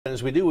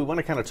As we do, we want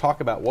to kind of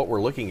talk about what we're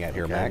looking at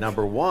here, Okay, Mac.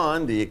 number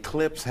one, the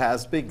eclipse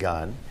has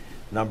begun.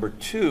 Number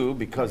two,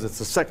 because it's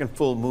the second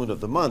full moon of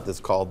the month, it's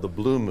called the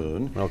blue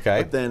moon.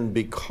 Okay. But then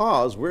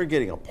because we're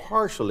getting a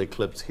partial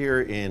eclipse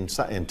here in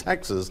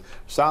Texas,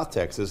 South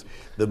Texas,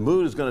 the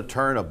moon is going to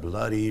turn a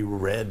bloody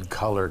red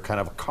color, kind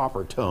of a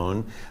copper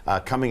tone,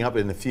 coming up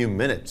in a few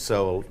minutes.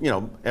 So, you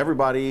know,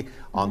 everybody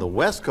on the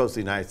west coast of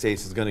the United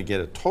States is going to get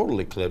a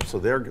total eclipse, so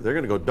they're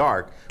going to go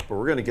dark, but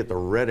we're going to get the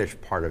reddish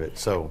part of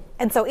it.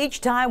 And so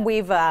each time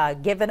we've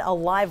given a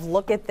live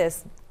look at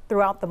this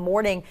throughout the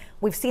morning,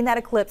 we've seen that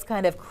eclipse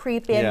kind of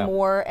creep in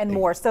more and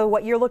more. So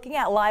what you're looking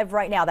at live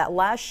right now, that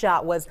last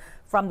shot was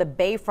from the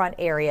Bayfront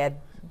area.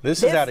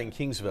 This is out in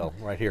Kingsville,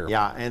 right here.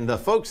 Yeah, and the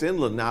folks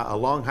inland now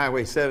along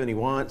Highway 77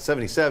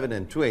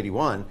 and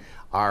 281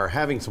 are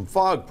having some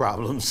fog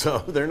problems, so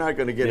they're not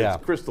going to get as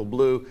crystal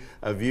blue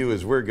a view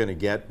as we're going to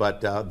get. But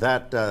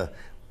that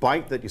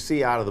bite that you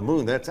see out of the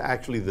moon, that's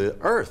actually the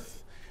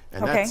Earth.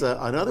 And that's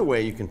another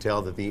way you can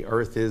tell that the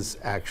Earth is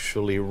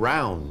actually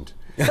round.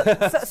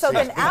 So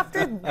then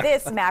after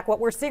this, Mac, what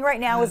we're seeing right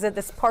now is that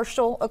this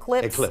partial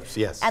eclipse? Eclipse,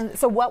 yes. And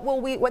so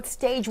what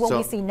stage will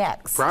we see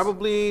next?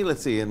 Probably,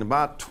 let's see, in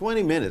about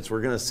 20 minutes,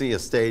 we're going to see a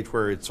stage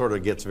where it sort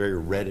of gets very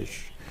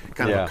reddish.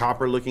 Kind of a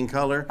copper-looking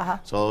color.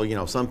 So, you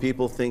know, some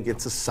people think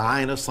it's a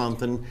sign of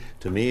something.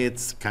 To me,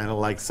 it's kind of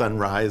like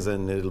sunrise,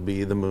 and it'll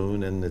be the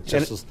moon, and it's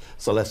just a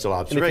celestial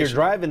observation. And if you're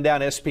driving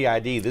down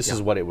SPID, this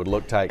is what it would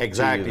look like.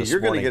 Exactly.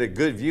 You're going to get a a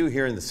good view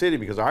here in the city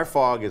because our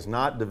fog is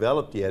not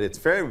developed yet. It's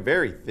very,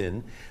 very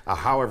thin.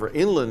 However,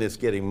 inland is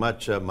getting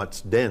much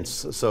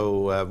dense,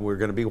 so we're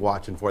going to be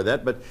watching for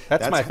that. But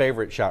that's my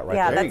favorite shot right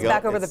there. Yeah, that's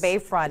back over the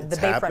Bayfront. The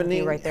Bayfront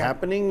view right there.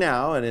 Happening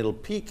now, and it'll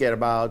peak at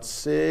about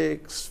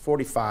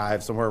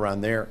 6:45, somewhere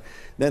around there.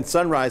 Then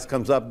sunrise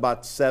comes up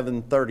about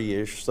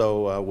 7:30ish,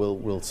 so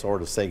we'll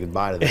sort of say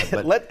goodbye to that.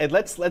 But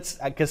let's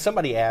because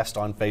somebody asked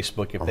on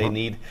Facebook if they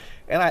need,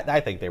 and I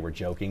think they were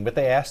joking, but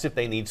they asked if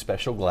they need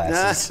special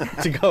glasses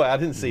to go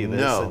out and see this.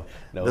 No,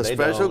 no, the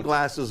special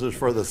glasses is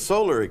for the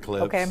solar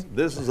eclipse.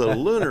 This is a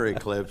lunar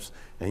eclipse,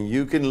 and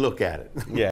you can look at it. Yeah.